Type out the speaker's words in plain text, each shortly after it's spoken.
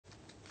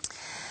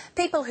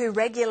People who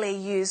regularly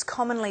use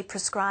commonly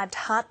prescribed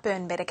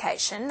heartburn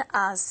medication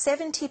are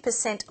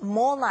 70%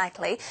 more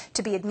likely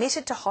to be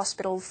admitted to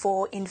hospital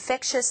for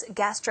infectious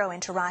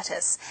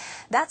gastroenteritis.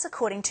 That's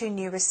according to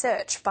new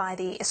research by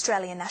the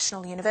Australian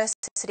National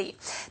University.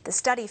 The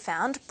study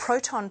found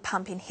proton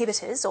pump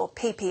inhibitors, or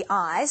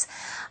PPIs,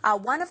 are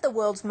one of the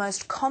world's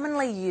most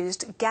commonly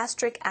used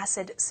gastric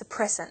acid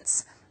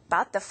suppressants.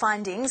 But the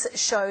findings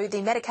show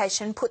the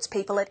medication puts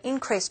people at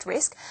increased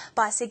risk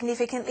by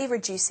significantly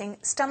reducing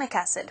stomach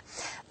acid.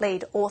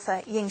 Lead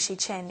author Yingxi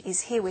Chen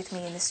is here with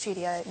me in the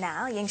studio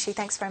now. Yingxi,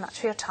 thanks very much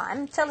for your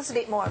time. Tell us a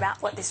bit more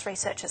about what this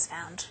research has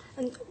found.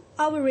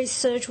 Our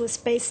research was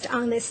based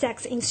on the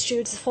Sex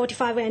Institute's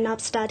 45 and up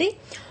study.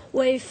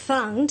 We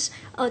found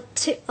a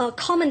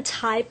common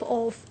type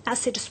of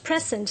acid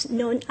suppressant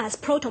known as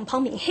proton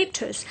pump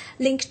inhibitors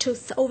linked to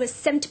over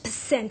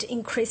 70%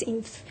 increase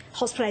in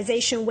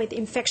hospitalization with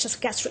infectious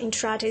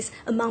gastroenteritis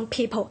among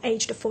people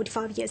aged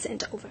 45 years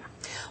and over.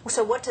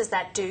 So what does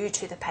that do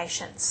to the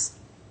patients?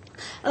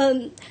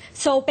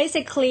 So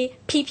basically,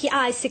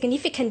 PPI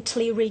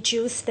significantly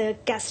reduce the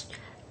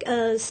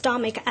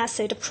stomach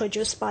acid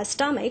produced by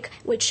stomach,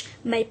 which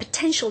may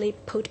potentially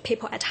put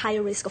people at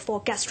higher risk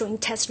for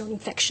gastrointestinal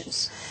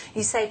infections.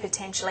 You say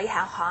potentially.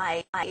 How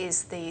high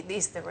is the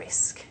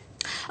risk?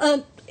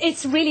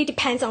 It really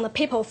depends on the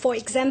people. For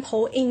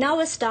example, in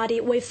our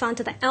study, we found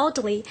that the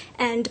elderly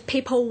and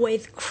people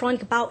with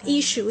chronic bowel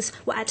issues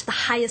were at the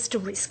highest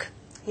risk.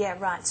 Yeah,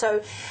 right.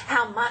 So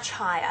how much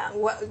higher,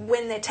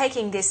 when they're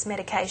taking this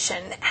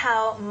medication,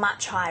 how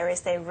much higher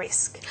is their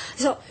risk?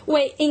 So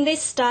in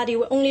this study,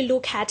 we only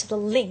look at the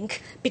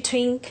link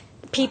between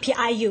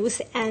PPI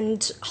use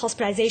and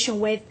hospitalization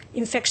with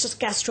infectious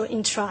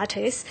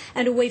gastroenteritis.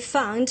 And we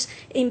found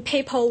in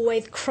people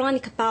with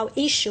chronic bowel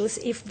issues,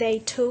 if they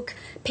took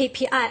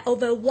PPI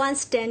over one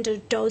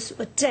standard dose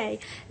a day,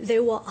 they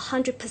were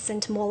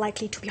 100% more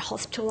likely to be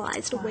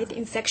hospitalized with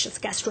infectious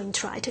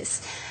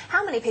gastroenteritis.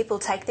 How many people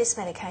take this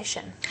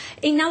medication?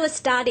 In our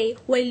study,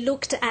 we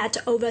looked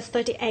at over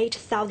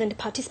 38,000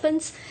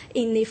 participants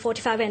in the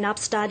 45 and up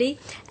study,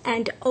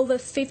 and over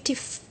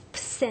 50%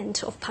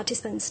 of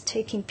participants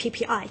taking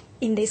PPI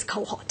in this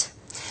cohort.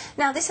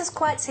 Now, this is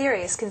quite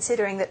serious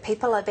considering that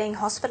people are being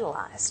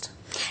hospitalized.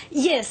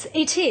 Yes,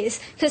 it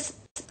is,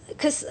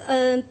 because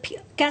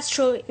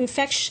gastro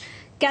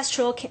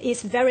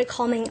is very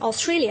common in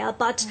Australia,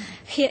 but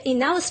here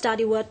in our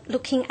study we're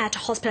looking at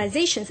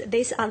hospitalizations.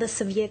 These are the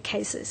severe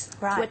cases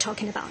we're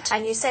talking about.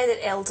 And you say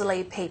that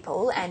elderly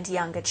people and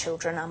younger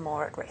children are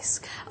more at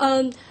risk.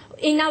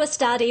 In our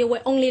study, we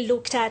only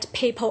looked at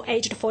people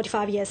aged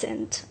 45 years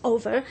and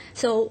over,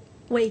 so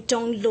we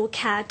don't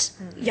look at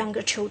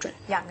younger children.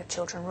 Younger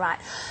children, right.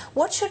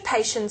 What should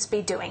patients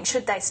be doing?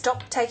 Should they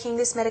stop taking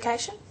this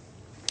medication?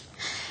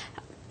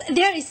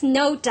 There is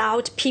no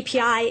doubt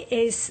PPI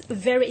is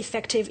very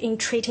effective in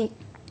treating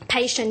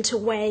patients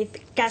with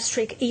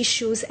gastric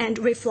issues and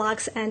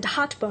reflux and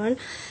heartburn.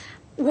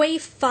 We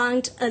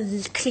found a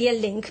clear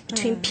link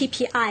between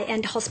PPI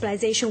and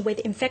hospitalization with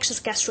infectious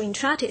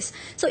gastroenteritis.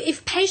 So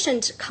if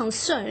patient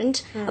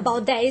concerned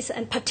about this,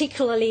 and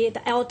particularly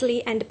the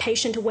elderly and the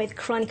patient with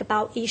chronic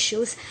bowel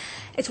issues,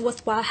 it's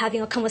worthwhile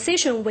having a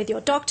conversation with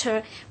your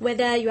doctor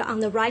whether you're on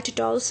the right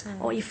dose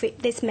or if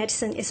this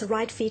medicine is the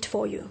right fit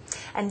for you.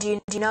 And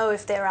do you know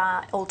if there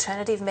are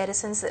alternative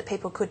medicines that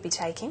people could be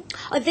taking?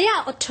 There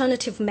are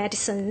alternative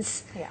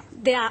medicines. Yeah.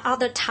 There are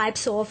other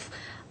types of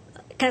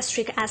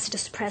gastric acid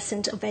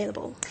suppressant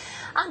available.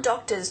 Are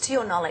doctors, to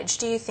your knowledge,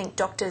 do you think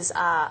doctors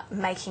are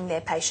making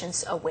their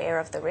patients aware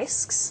of the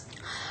risks?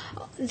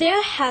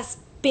 There has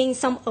been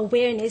some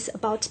awareness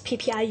about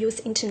PPI use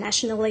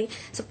internationally.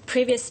 So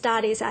previous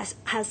studies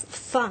has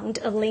found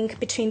a link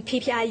between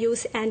PPI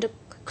use and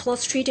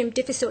Clostridium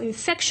difficile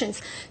infections.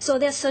 So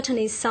there's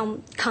certainly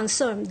some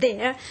concern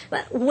there.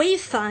 But we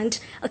found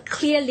a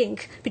clear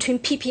link between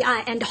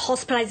PPI and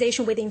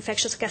hospitalization with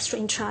infectious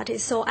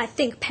gastroenteritis. So I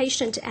think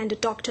patients and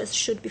doctors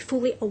should be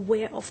fully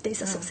aware of this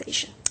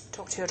association.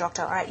 Talk to your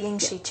doctor. All right,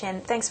 Yingxi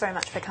Chen, thanks very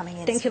much for coming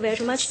in. Thank you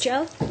very much,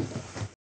 Joe.